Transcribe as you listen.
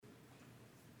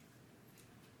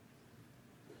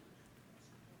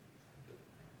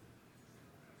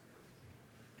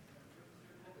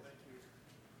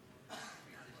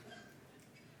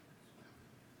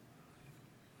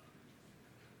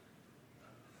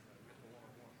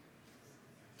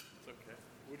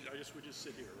we just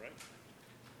sit here, right?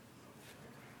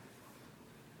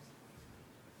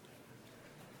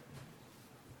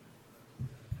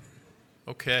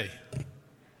 Okay.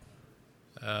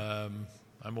 I'm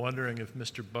wondering if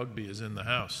Mr. Bugbee is in the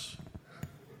house.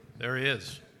 There he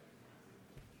is.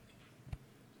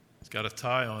 He's got a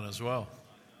tie on as well.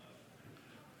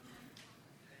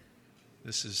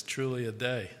 This is truly a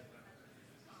day.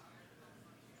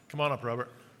 Come on up, Robert.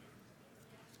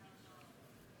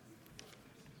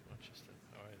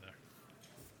 All right, there.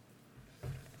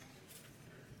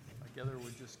 I gather we're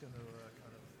just going to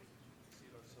kind of seat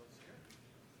ourselves here.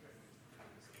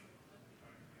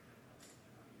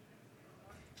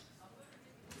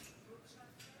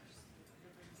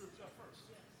 Groups up first.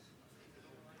 Yeah,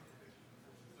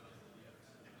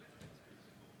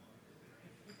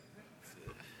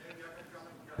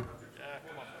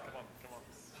 come on.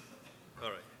 All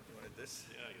right, you wanted this?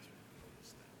 Yeah, I guess we'll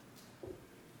just stand.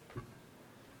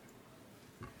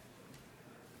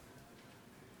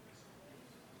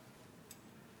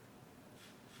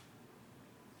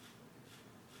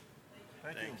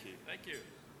 Thank you.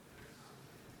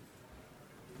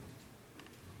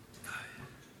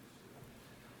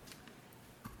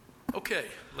 Okay,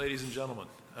 ladies and gentlemen,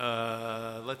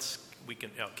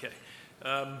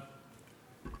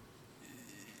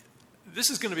 this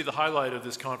is going to be the highlight of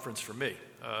this conference for me.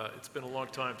 It's been a long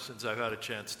time since I've had a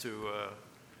chance to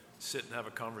sit and have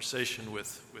a conversation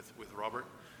with Robert.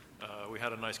 We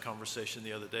had a nice conversation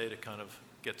the other day to kind of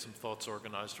get some thoughts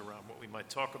organized around what we might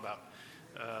talk about.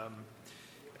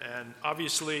 And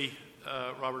obviously,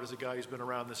 Robert is a guy who's been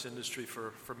around this industry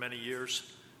for many years,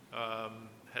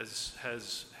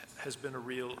 has been a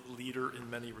real leader in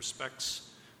many respects,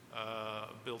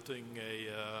 building a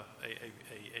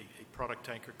product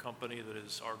tanker company that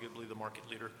is arguably the market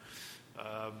leader,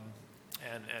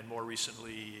 and more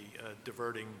recently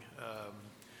diverting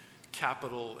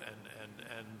capital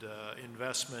and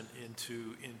investment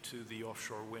into the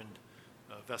offshore wind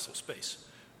vessel space.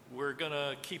 We're going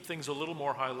to keep things a little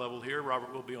more high level here.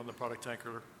 Robert will be on the product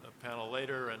tanker panel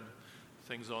later, and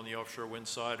things on the offshore wind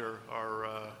side are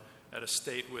at a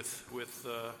state with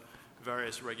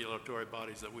various regulatory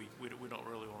bodies that we don't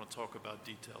really want to talk about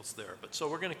details there. But so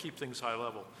we're going to keep things high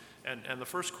level. And the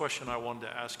first question I wanted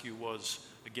to ask you was,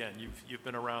 again, you've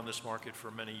been around this market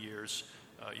for many years.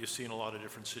 You've seen a lot of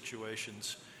different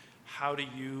situations. How do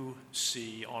you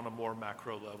see, on a more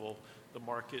macro level, the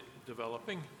market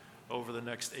developing over the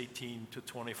next 18 to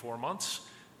 24 months?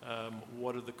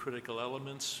 What are the critical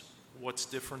elements? What's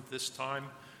different this time?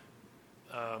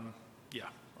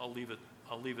 I'll leave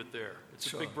it there. It's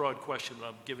Sure. a big, broad question, but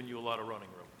I'm giving you a lot of running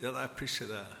room. Yeah, I appreciate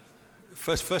that.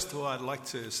 First of all, I'd like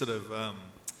to sort of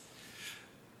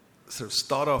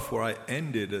start off where I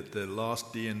ended at the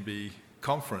last DNB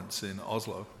conference in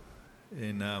Oslo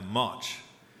in March,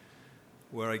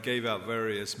 where I gave out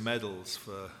various medals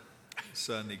for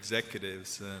certain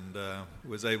executives and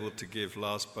was able to give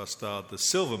Lars Bastard the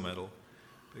silver medal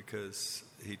because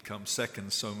he'd come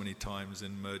second so many times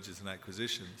in mergers and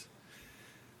acquisitions.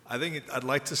 I think I'd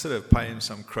like to sort of pay him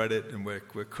some credit, and where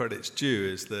credit's due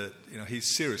is that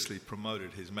he's seriously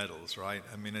promoted his medals, right?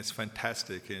 I mean, it's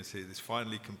fantastic. He's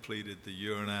finally completed the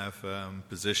Euronav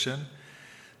position.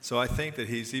 So I think that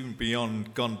he's even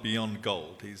gone beyond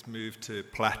gold. He's moved to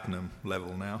platinum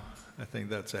level now. I think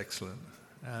that's excellent.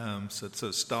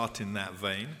 So start in that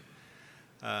vein.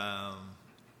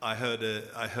 I heard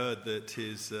that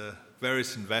his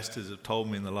various investors have told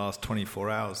me in the last 24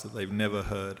 hours that they've never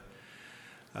heard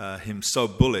him so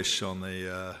bullish on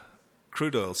the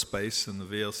crude oil space and the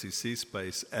VLCC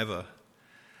space ever.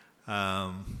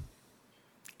 I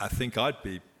think I'd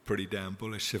be pretty damn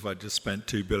bullish if I just spent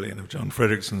 $2 billion of John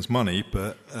Fredriksen's money,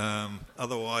 but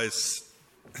otherwise,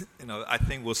 I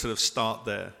think we'll sort of start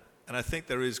there. And I think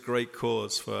there is great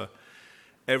cause for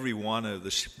every one of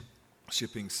the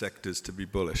shipping sectors to be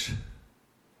bullish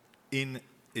in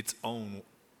its own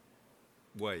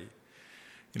way.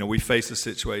 We face a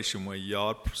situation where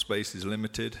yard space is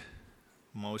limited.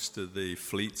 Most of the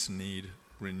fleets need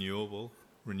renewal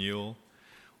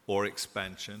or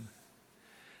expansion.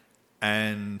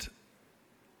 And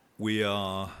we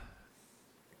are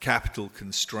capital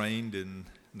constrained in,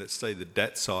 let's say, the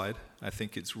debt side. I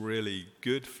think it's really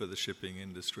good for the shipping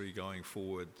industry going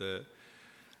forward that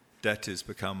debt has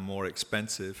become more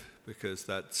expensive, because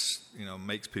that's,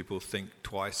 makes people think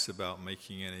twice about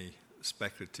making any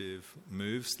speculative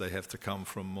moves. They have to come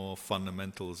from more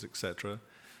fundamentals, etc.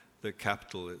 The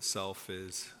capital itself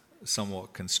is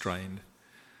somewhat constrained.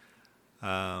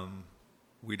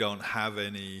 We don't have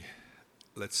any,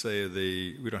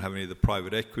 we don't have any of the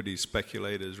private equity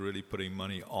speculators really putting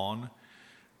money on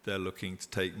they're looking to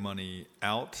take money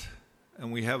out.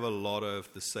 And we have a lot of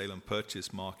the sale and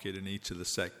purchase market in each of the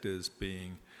sectors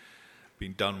being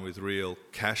done with real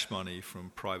cash money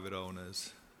from private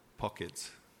owners'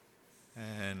 pockets.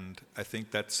 And I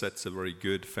think that sets a very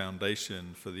good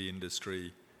foundation for the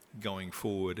industry going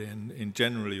forward in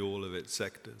generally all of its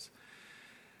sectors.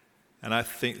 And I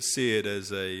see it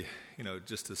as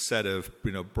just a set of,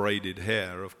 braided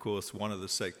hair. Of course, one of the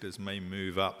sectors may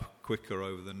move up quicker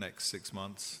over the next 6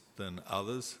 months than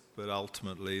others, but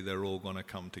ultimately they're all going to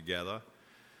come together.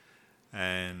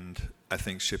 And I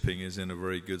think shipping is in a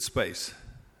very good space.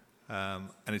 And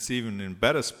it's even in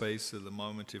better space at the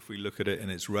moment if we look at it in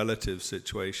its relative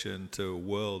situation to a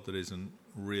world that isn't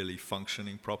really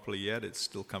functioning properly yet. It's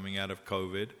still coming out of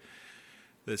COVID.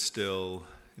 There's still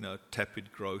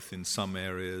tepid growth in some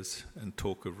areas and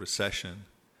talk of recession.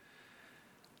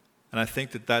 And I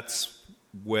think that's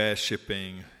where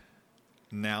shipping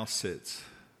now sits.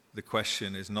 The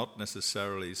question is not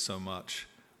necessarily so much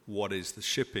what is the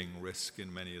shipping risk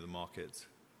in many of the markets.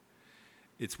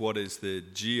 It's what is the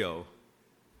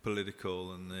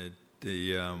geopolitical and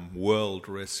the world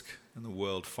risk and the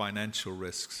world financial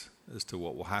risks as to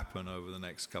what will happen over the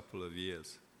next couple of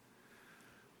years.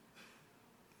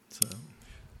 So,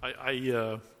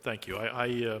 thank you.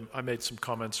 I made some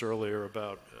comments earlier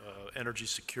about energy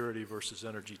security versus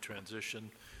energy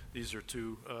transition. These are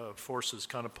two forces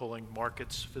kind of pulling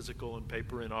markets, physical and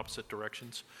paper, in opposite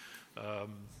directions.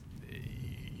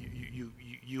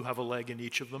 You have a leg in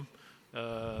each of them,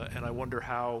 and I wonder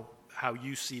how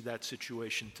you see that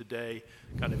situation today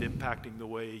kind of impacting the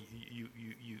way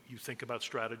you think about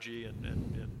strategy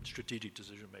and strategic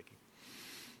decision making.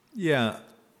 Yeah,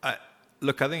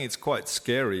 Look, I think it's quite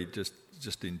scary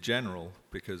just in general,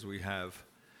 because we have,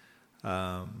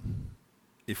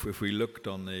 if we looked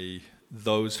on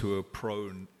those who are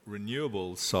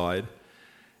pro-renewables side,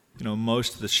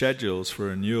 most of the schedules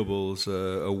for renewables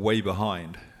are way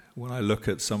behind. When I look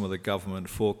at some of the government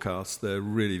forecasts, they're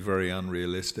really very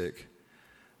unrealistic.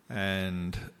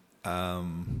 And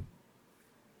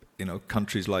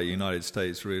countries like the United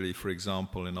States really, for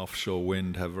example, in offshore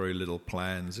wind have very little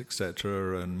plans,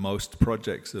 etc. And most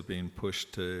projects have been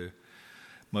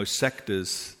most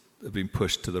sectors have been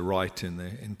pushed to the right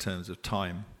in terms of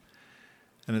time.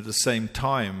 And at the same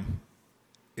time,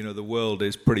 the world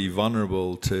is pretty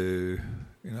vulnerable to,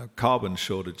 carbon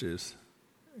shortages.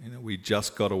 We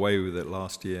just got away with it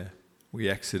last year. We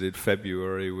exited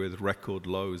February with record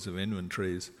lows of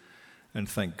inventories. And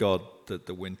thank God that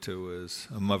the winter was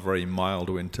a very mild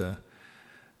winter.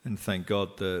 And thank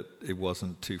God that it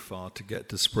wasn't too far to get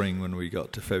to spring when we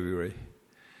got to February.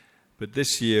 But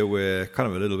this year we're kind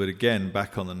of a little bit again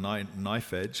back on the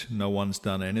knife edge. No one's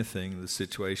done anything. The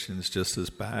situation's just as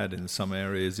bad. In some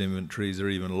areas, inventories are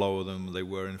even lower than they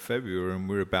were in February, and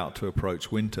we're about to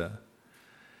approach winter.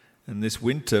 And this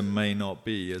winter may not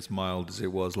be as mild as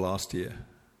it was last year.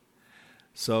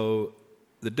 So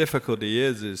the difficulty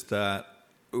is that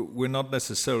we're not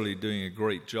necessarily doing a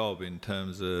great job in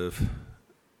terms of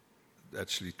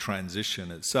actually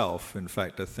transition itself. In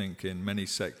fact, I think in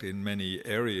many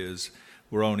areas,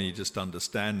 we're only just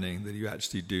understanding that you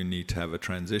actually do need to have a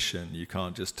transition. You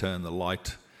can't just turn the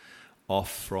light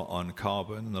off on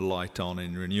carbon and the light on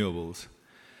in renewables.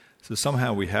 So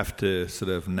somehow we have to sort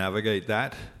of navigate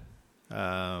that.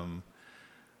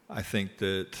 I think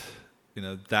that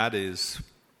that is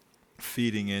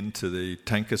feeding into the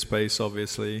tanker space.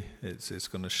 Obviously, it's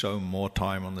going to show more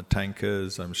time on the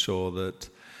tankers. I'm sure that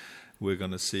we're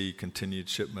going to see continued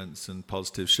shipments and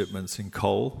positive shipments in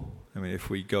coal. I mean, if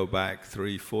we go back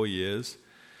 3-4 years,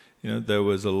 there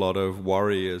was a lot of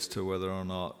worry as to whether or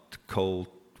not coal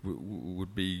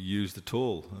would be used at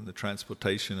all, and the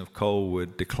transportation of coal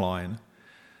would decline.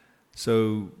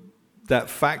 So that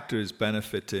factor is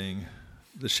benefiting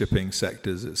the shipping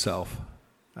sectors itself.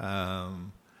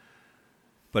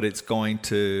 But it's going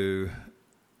to,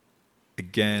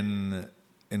 again,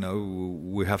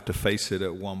 we have to face it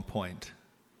at one point.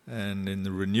 And in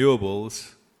the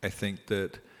renewables, I think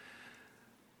it's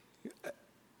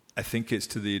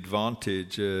to the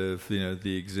advantage of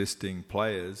the existing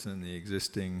players and the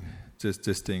existing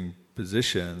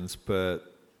positions,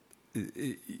 but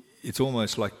it's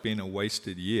almost like being a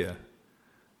wasted year.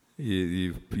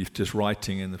 You're just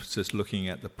writing and just looking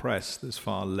at the press. There's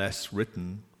far less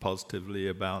written positively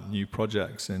about new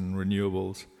projects in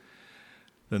renewables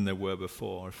than there were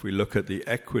before. If we look at the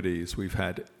equities, we've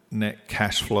had net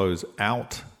cash flows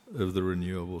out of the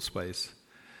renewable space.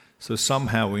 So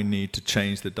somehow we need to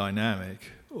change the dynamic,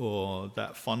 or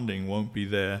that funding won't be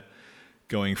there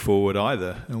going forward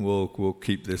either, and we'll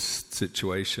keep this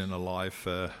situation alive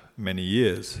for many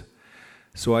years.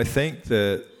 So I think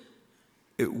that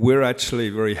we're actually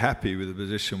very happy with the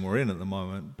position we're in at the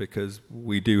moment, because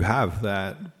we do have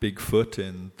that big foot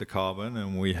in the carbon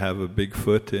and we have a big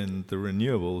foot in the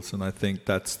renewables, and I think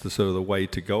that's the sort of the way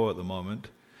to go at the moment.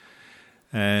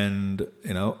 And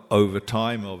over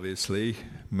time, obviously,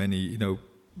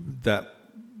 that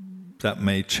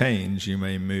may change. You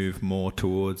may move more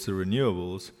towards the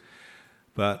renewables,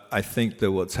 but I think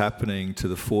that what's happening to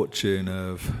the fortune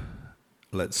of,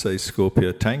 let's say,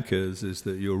 Scorpio Tankers, is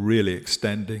that you're really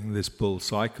extending this bull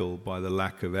cycle by the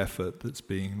lack of effort that's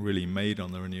being really made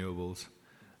on the renewables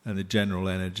and the general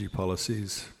energy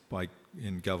policies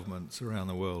in governments around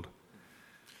the world.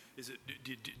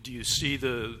 Do you see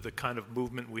the kind of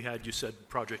movement we had? You said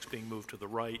projects being moved to the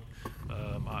right.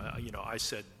 I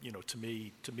said, to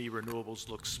me, renewables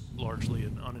looks largely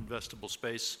an uninvestable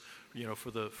space,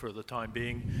 for the time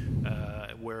being.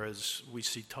 Whereas we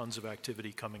see tons of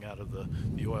activity coming out of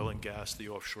the oil and gas, the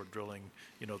offshore drilling,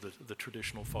 the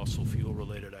traditional fossil fuel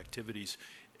related activities.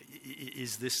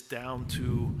 Is this down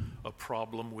to a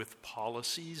problem with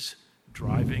policies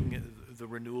driving the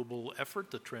renewable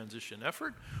effort, the transition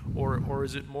effort, or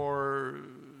is it more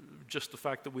just the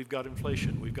fact that we've got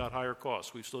inflation, we've got higher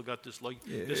costs, we've still got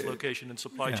dislocation in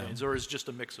supply chains, or is it just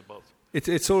a mix of both?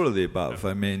 It's all of the above.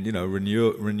 I mean,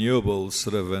 renewables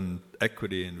sort of, and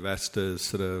equity investors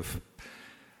sort of,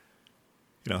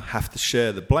 have to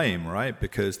share the blame, right?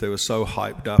 Because they were so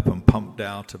hyped up and pumped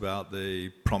out about the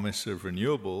promise of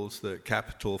renewables that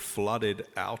capital flooded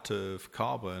out of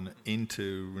carbon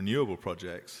into renewable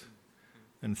projects.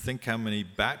 And think how many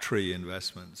battery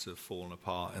investments have fallen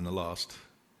apart in the last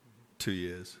 2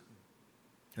 years.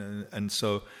 And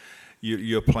so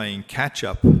you're playing catch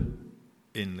up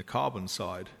in the carbon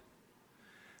side,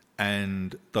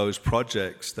 and those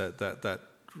projects that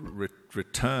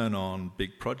return on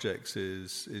big projects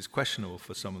is questionable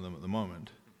for some of them at the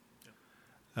moment.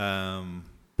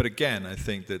 But again, I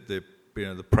think that the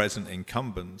present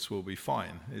incumbents will be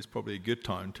fine. It's probably a good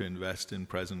time to invest in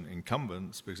present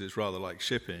incumbents, because it's rather like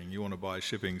shipping. You want to buy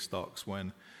shipping stocks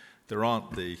when there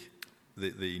aren't the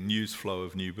news flow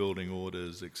of new building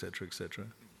orders, et cetera, et cetera.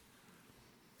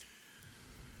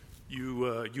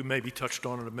 You maybe touched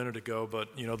on it a minute ago,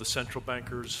 but the central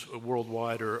bankers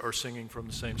worldwide are singing from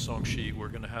the same song sheet. We're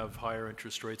going to have higher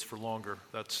interest rates for longer.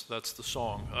 That's the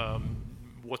song.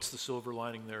 What's the silver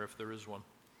lining there, if there is one?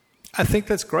 I think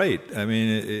that's great. I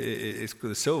mean,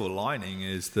 the silver lining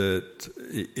is that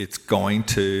it's going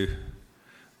to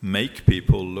make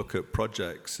people look at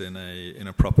projects in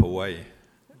a proper way.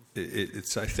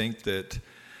 I think that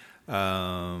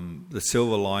the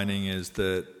silver lining is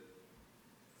that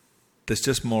there's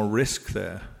just more risk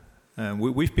there. And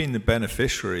we've been the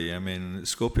beneficiary. I mean,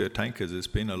 Scorpio Tankers, it's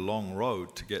been a long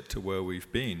road to get to where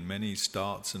we've been. Many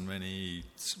starts and many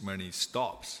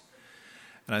stops.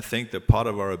 And I think that part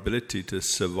of our ability to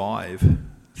survive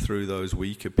through those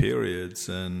weaker periods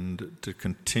and to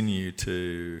continue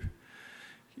to,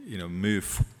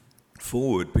 move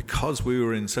forward, because we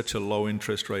were in such a low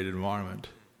interest rate environment.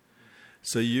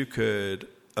 So you could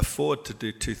afford to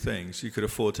do two things. You could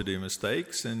afford to do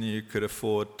mistakes, and you could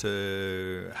afford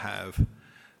to have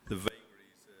the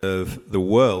vagaries of the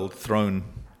world thrown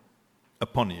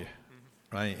upon you,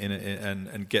 right,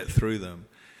 and get through them.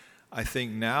 I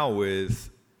think now with,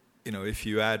 if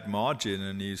you add margin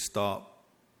and you start,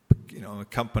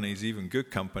 companies, even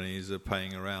good companies, are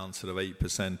paying around sort of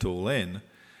 8% all in,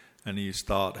 and you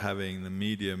start having the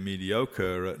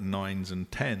mediocre at 9s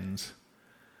and 10s,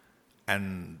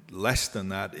 and less than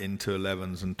that into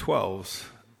 11s and 12s,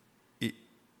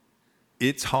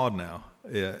 it's hard now.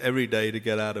 Yeah, every day to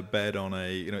get out of bed on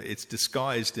it's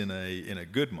disguised in a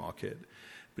good market.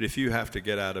 But if you have to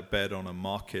get out of bed on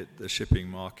a shipping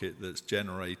market that's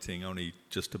generating only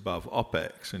just above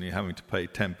OPEX, and you're having to pay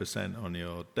 10% on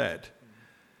your debt,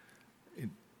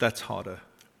 that's harder.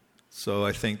 So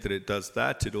I think that it does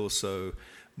that. It also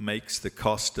makes the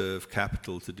cost of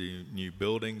capital to do new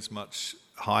buildings much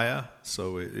higher.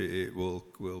 So it will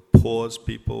pause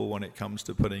people when it comes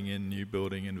to putting in new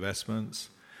building investments.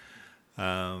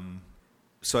 So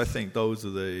I think those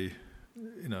are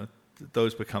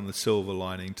those become the silver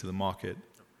lining to the market.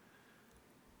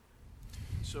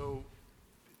 So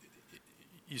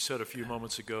you said a few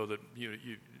moments ago that you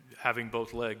having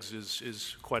both legs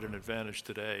is quite an advantage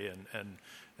today, and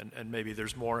maybe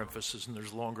there's more emphasis and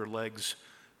there's longer legs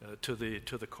to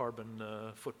the carbon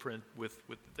footprint with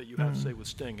that you have, say, with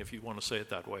Sting, if you want to say it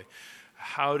that way.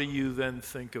 How do you then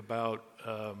think about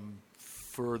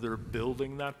further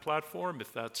building that platform,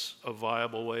 if that's a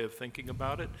viable way of thinking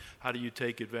about it? How do you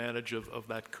take advantage of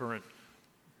that current,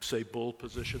 say, bull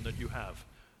position that you have?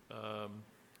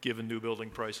 given new building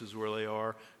prices where they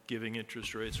are, giving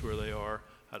interest rates where they are?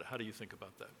 How do you think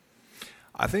about that?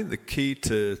 I think the key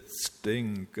to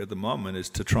Sting at the moment is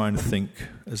to try and think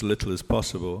as little as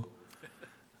possible,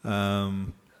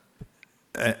 and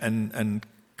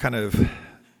kind of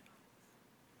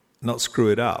not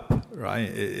screw it up, right?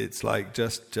 It's like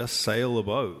just sail the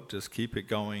boat, just keep it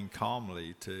going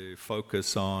calmly, to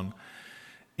focus on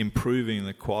improving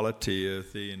the quality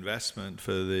of the investment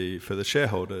for the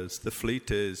shareholders. The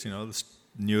fleet is, the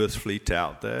newest fleet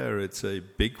out there. It's a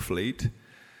big fleet.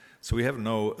 So we have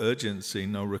no urgency,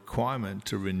 no requirement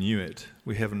to renew it.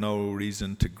 We have no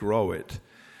reason to grow it.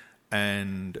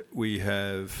 And we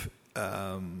have,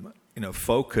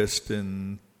 focused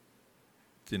in,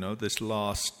 this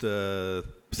last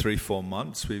 3-4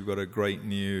 months. We've got a great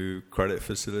new credit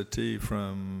facility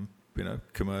from,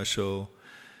 commercial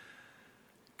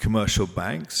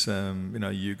banks.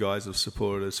 You guys have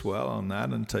supported us well on that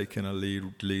and taken a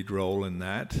lead role in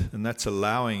that, and that's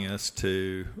allowing us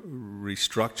to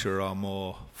restructure our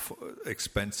more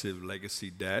expensive legacy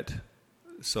debt.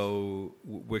 So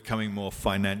we're becoming more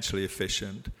financially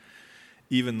efficient,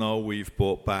 even though we've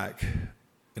bought back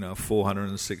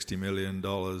 $460 million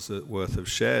worth of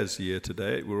shares year to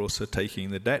date. We're also taking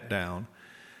the debt down.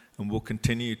 And we'll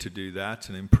continue to do that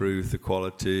and improve the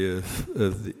quality of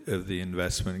the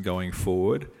investment going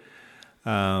forward.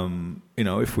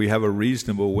 If we have a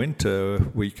reasonable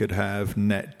winter, we could have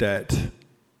net debt,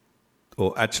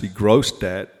 or actually gross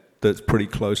debt, that's pretty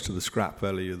close to the scrap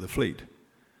value of the fleet.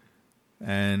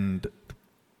 And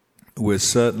we're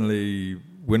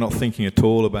not thinking at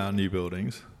all about new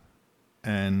buildings,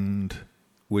 and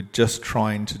we're just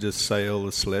trying to just sail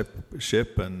the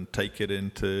ship and take it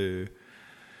into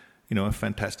a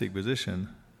fantastic position,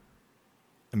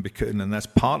 and that's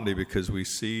partly because we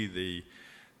see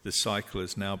the cycle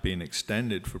is now being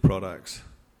extended for products.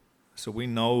 So we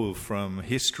know from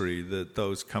history that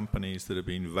those companies that have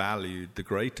been valued the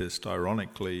greatest,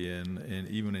 ironically, in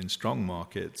even in strong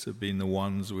markets, have been the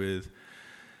ones with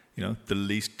the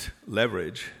least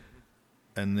leverage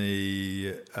and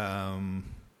the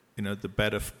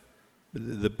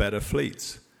better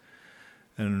fleets.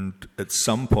 And at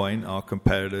some point, our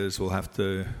competitors will have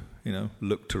to,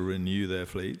 look to renew their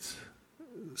fleets.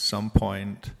 At some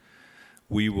point,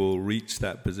 we will reach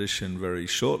that position very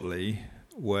shortly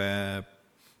where,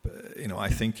 I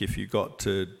think if you got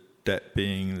to debt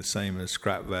being the same as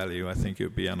scrap value, I think it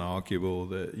would be unarguable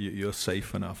that you're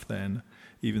safe enough then.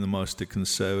 Even the most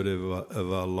conservative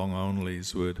of our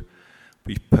long-onlys would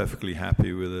be perfectly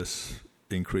happy with us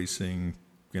increasing,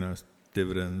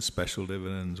 dividends, special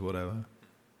dividends, whatever.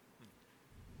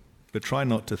 But try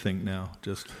not to think now.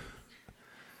 Just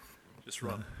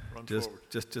run forward.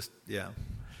 Just yeah.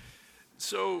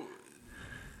 So,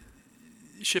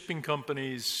 shipping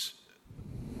companies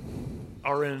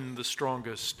are in the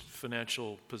strongest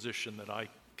financial position that I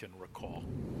can recall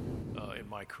in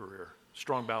my career.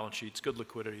 Strong balance sheets, good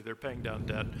liquidity. They're paying down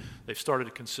debt. They've started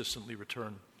to consistently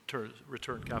return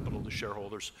capital to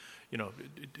shareholders.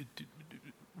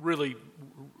 Really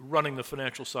running the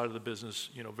financial side of the business,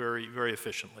 very, very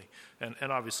efficiently,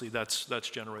 and obviously that's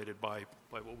generated by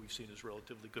what we've seen as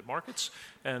relatively good markets,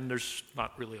 and there's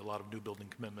not really a lot of new building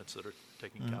commitments that are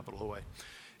taking capital away.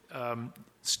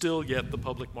 Still, yet the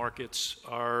public markets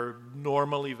are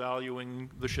normally valuing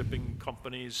the shipping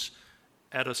companies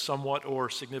at a somewhat or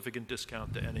significant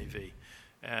discount to NAV,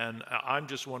 and I'm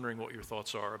just wondering what your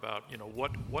thoughts are about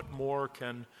what more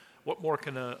can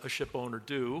a ship owner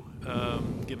do,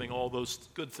 giving all those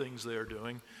good things they are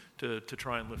doing to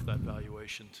try and lift that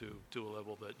valuation to a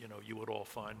level that you would all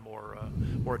find more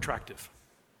attractive?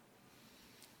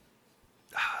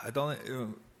 I don't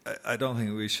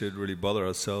think we should really bother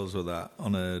ourselves with that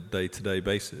on a day-to-day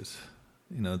basis.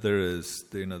 There is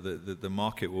the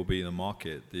market will be the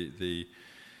market. The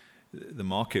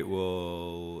market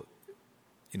will.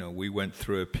 We went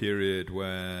through a period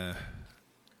where,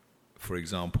 for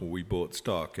example, we bought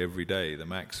stock every day, the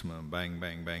maximum, bang,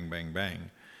 bang, bang, bang,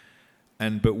 bang.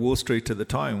 But Wall Street at the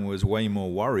time was way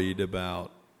more worried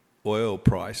about oil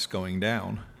price going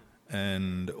down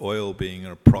and oil being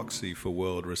a proxy for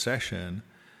world recession.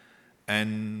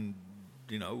 And,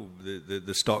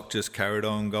 the stock just carried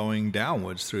on going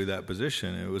downwards through that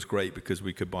position. It was great because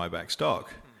we could buy back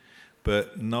stock.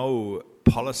 But no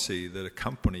policy that a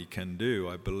company can do,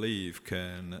 I believe,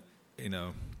 can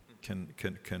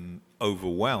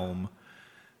overwhelm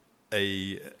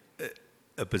a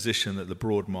position that the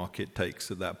broad market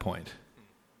takes at that point.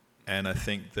 And I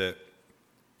think that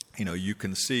you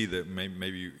can see that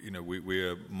maybe we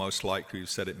are most likely, we've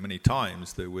said it many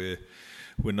times, that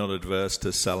we're not adverse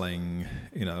to selling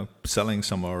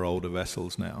some of our older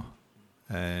vessels now.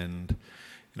 And,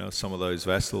 some of those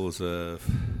vessels are,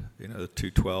 the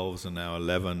 212s are now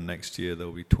 11. Next year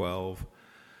there'll be 12.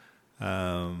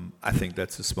 I think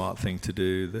that's a smart thing to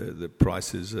do. The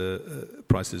prices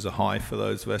are high for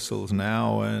those vessels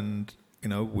now, and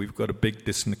we've got a big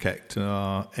disconnect in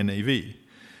our NAV.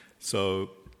 So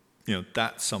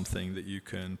that's something that you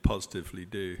can positively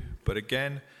do. But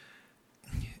again,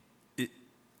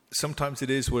 sometimes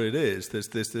it is what it is.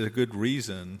 There's a good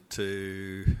reason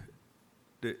to.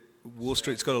 Wall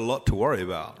Street's got a lot to worry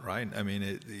about, right? I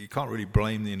mean, you can't really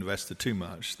blame the investor too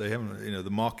much. They haven't,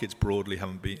 the markets broadly has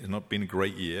not been a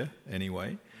great year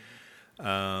anyway.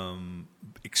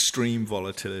 Extreme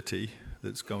volatility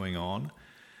that's going on.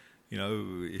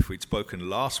 If we'd spoken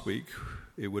last week,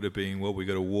 it would have been, well, we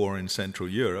got a war in Central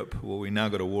Europe. Well, we now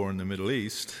got a war in the Middle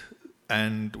East,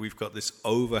 and we've got this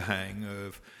overhang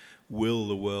of, will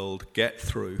the world get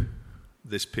through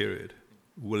this period?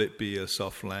 Will it be a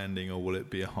soft landing or will it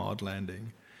be a hard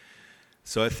landing?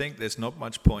 So I think there's not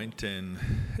much point in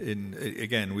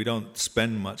again, we don't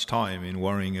spend much time in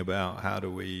worrying about how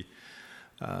do we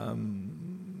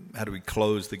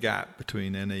close the gap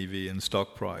between NAV and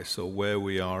stock price, or where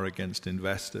we are against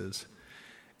investors.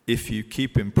 If you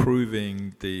keep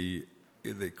improving the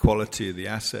quality of the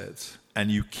assets and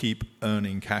you keep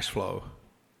earning cash flow,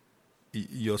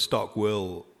 your stock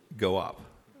will go up.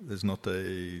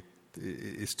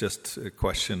 It's just a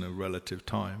question of relative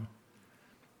time.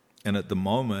 And at the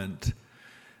moment,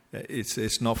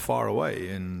 it's not far away,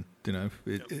 and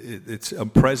it's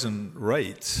on present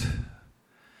rates.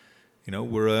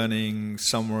 We're earning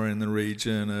somewhere in the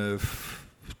region of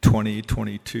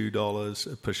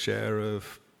 $22 per share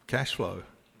of cash flow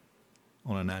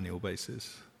on an annual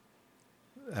basis.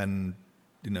 And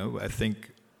I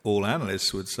think all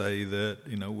analysts would say that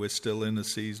we're still in a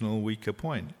seasonal weaker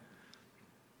point.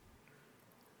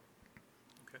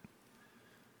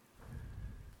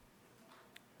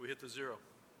 We hit the zero.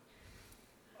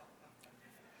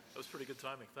 That was pretty good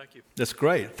timing. Thank you. That's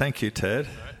great. Thank you, Ted.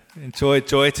 All right.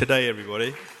 Enjoy today,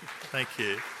 everybody. Thank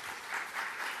you.